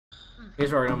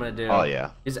Here's what I'm gonna do. Oh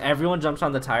yeah. Is everyone jumps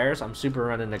on the tires? I'm super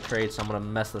running the crates. I'm gonna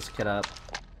mess this kid up.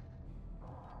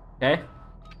 Okay.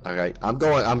 Okay. I'm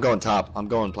going top. I'm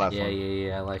going platform.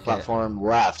 Yeah. I like Platform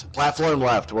left. Platform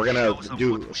left. We're gonna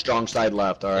do strong side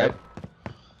left. All right. Yep.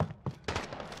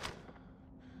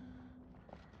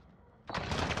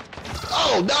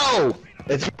 Oh no!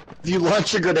 If you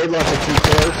launch your grenade launcher too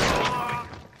close,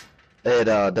 it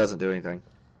doesn't do anything.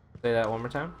 Say that one more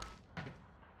time.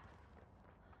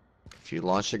 If you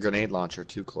launch the grenade launcher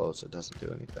too close, it doesn't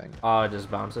do anything. Oh, it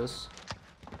just bounces.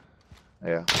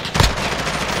 Yeah.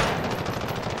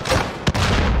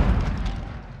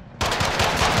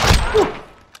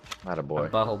 Not a boy. My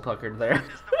butthole puckered there.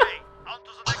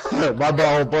 My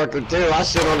butthole puckered too. I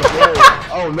shit on the floor.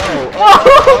 Oh no!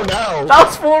 Oh no! That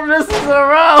was 4 misses in a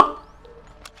row.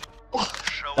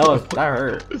 That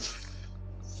hurt.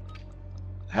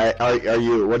 Hey, are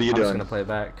you? What are you doing? I'm just gonna play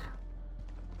back.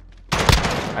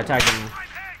 I tagged him.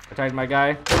 I tagged my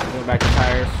guy. He went back to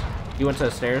tires. He went to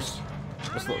the stairs.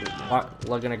 Just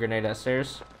lugging a grenade at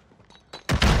stairs.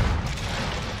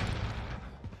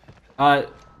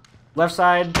 Left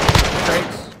side,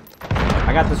 crates.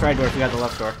 I got this right door if you got the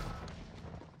left door.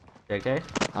 JK?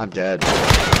 I'm dead.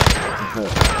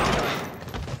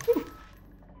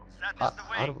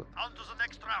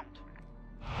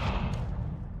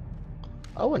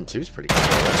 Oh, and two's pretty good.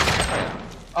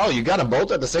 Oh, you got them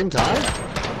both at the same time?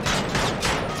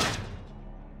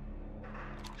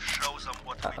 Show them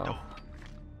what we do.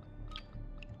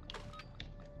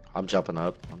 I'm jumping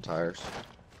up on tires.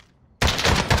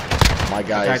 My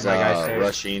guy's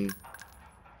rushing.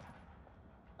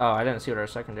 Oh, I didn't see what our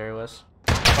secondary was.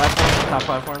 Platform, top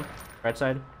platform, right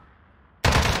side.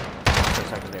 The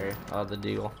secondary. Oh, the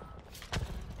deagle.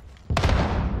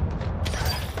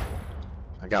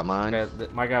 I got mine. Okay,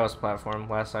 my guy was platform.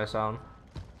 Last I saw him.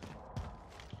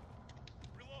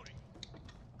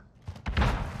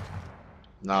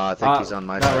 No, I think he's on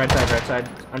my side. Right side.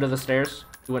 Under the stairs.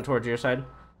 He went towards your side.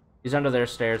 He's under their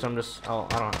stairs. I'm just. Oh,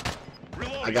 I don't.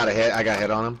 I got a hit. I got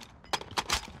hit on him.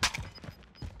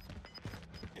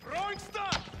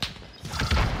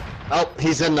 Oh,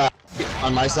 he's in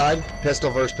on my side.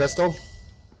 Pistol versus pistol.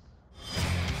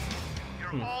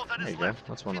 There you go.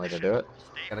 That's one way to do it.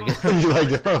 Gotta get. You like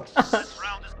that?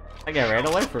 I got right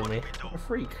away from me. What a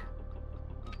freak.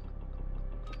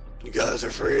 You guys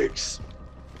are freaks.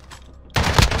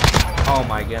 Oh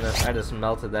my goodness, I just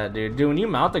melted that dude. Dude, when you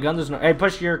mount the gun, there's no. Hey,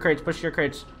 push your crates. Push your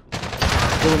crates.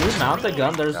 Dude, when you mount the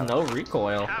gun, there's no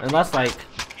recoil. Unless, like,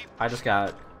 I just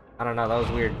got. I don't know, that was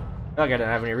weird. I feel like I didn't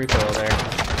have any recoil there.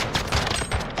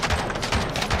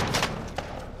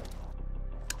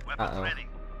 Uh-oh.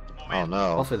 Oh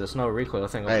no. Hopefully this no recoil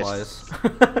thing applies.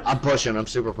 I'm pushing. I'm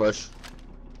super push.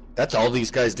 That's all these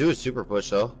guys do is super push,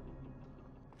 though.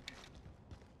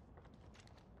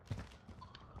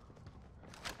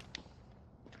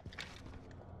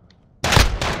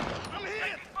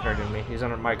 Hurting me. He's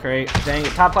under my crate. Dang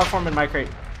it. Top platform in my crate.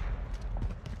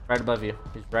 Right above you.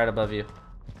 He's right above you.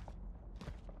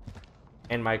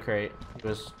 In my crate. He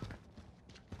was...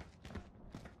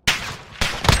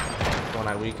 The one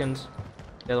I weakened.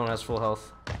 The other one has full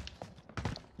health.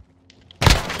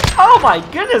 Oh my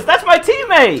goodness! That's my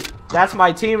teammate! That's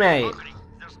my teammate!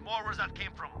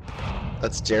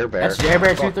 That's Jerbear. That's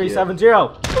Jerbear 2370.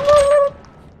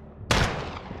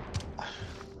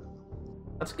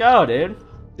 Let's go, dude.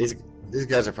 These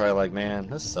guys are probably like, man,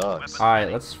 this sucks.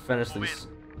 Alright, let's finish these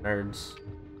nerds.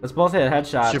 Let's both hit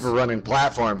headshots. Super running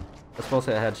platform. Let's both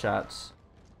hit headshots.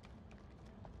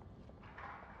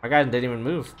 My guy didn't even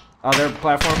move. Oh, their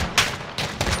platform.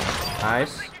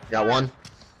 Nice. Got one.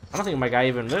 I don't think my guy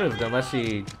even moved unless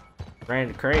he ran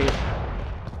to crate.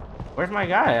 Where's my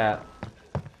guy at?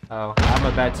 Oh, I'm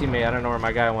a bad teammate. I don't know where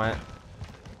my guy went.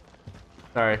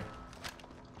 Sorry.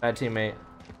 Bad teammate.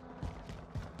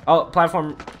 Oh,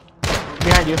 platform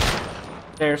behind you.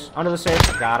 Stairs. Under the stairs.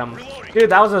 Got him. Dude,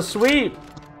 that was a sweep.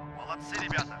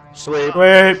 Sweep.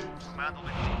 Wait.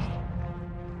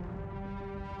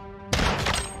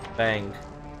 Bang.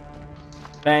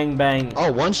 Bang, bang.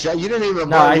 Oh, one shot. You didn't even.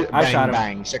 No, I bang, shot him.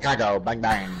 Bang. Chicago. Bang,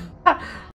 bang.